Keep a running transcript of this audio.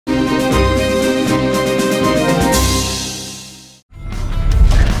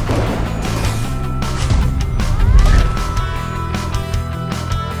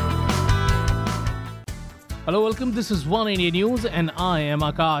Hello, welcome. This is One India News and I am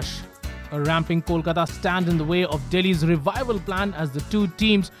Akash. A ramping Kolkata stands in the way of Delhi's revival plan as the two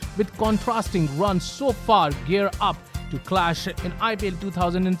teams with contrasting runs so far gear up to clash in IPL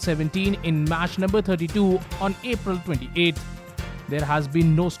 2017 in match number 32 on April 28th. There has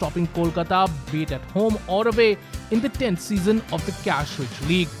been no stopping Kolkata, be it at home or away, in the 10th season of the cash-rich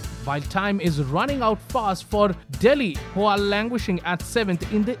league. While time is running out fast for Delhi, who are languishing at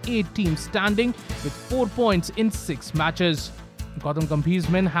 7th in the 8-team standing with 4 points in 6 matches. Gautam Gambhir's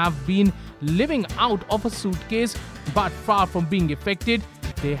men have been living out of a suitcase, but far from being affected,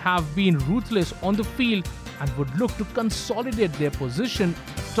 they have been ruthless on the field and would look to consolidate their position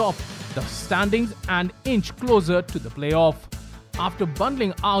atop the standings and inch closer to the playoff. After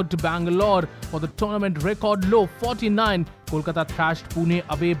bundling out Bangalore for the tournament record low 49, Kolkata thrashed Pune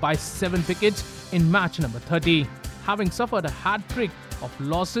away by 7 wickets in match number 30. Having suffered a hat-trick of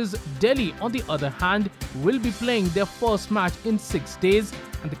losses, Delhi, on the other hand, will be playing their first match in 6 days,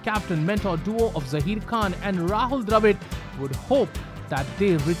 and the captain-mentor duo of Zaheer Khan and Rahul Dravid would hope that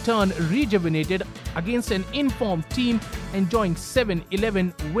they return rejuvenated against an informed team enjoying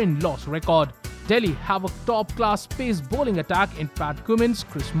 7-11 win-loss record. Delhi have a top-class pace bowling attack in Pat Cummins,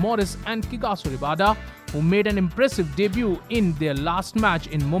 Chris Morris and Kigasu Rabada, who made an impressive debut in their last match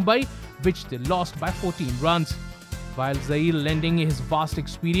in Mumbai, which they lost by 14 runs. While Zaheer lending his vast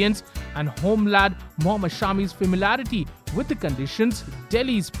experience and home lad Mohammad Shami's familiarity with the conditions,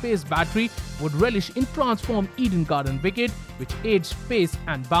 Delhi's pace battery would relish in transformed Eden Garden wicket, which aids pace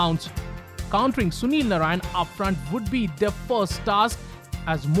and bounce. Countering Sunil Narine up front would be their first task,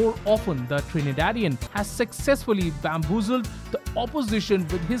 as more often the Trinidadian has successfully bamboozled the opposition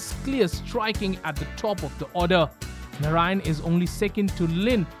with his clear striking at the top of the order. Narine is only second to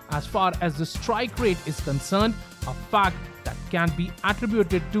Lynn as far as the strike rate is concerned, a fact that can be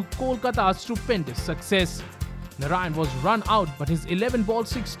attributed to Kolkata's stupendous success. Narine was run out, but his 11-ball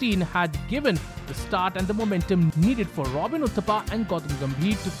 16 had given the start and the momentum needed for Robin Uthappa and Gautam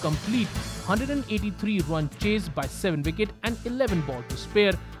Gambhir to complete 183-run chase by 7 wicket and 11 ball to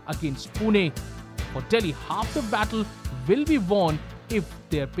spare against Pune. For Delhi, half the battle will be won if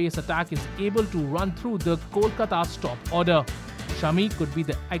their pace attack is able to run through the Kolkata's top order. Shami could be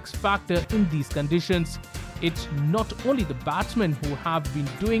the X-factor in these conditions. It's not only the batsmen who have been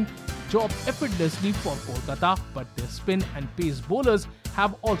doing job effortlessly for Kolkata, but their spin and pace bowlers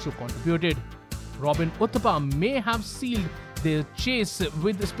have also contributed. Robin Uthappa may have sealed their chase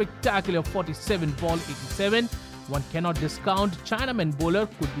with the spectacular 47-ball 87. One cannot discount Chinaman bowler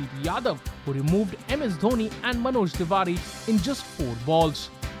Kuldeep Yadav, who removed MS Dhoni and Manoj Tiwari in just 4 balls.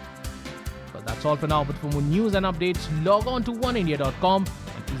 But that's all for now, but for more news and updates, log on to oneindia.com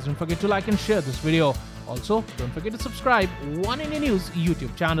and please don't forget to like and share this video. Also, don't forget to subscribe One India News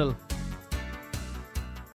YouTube channel.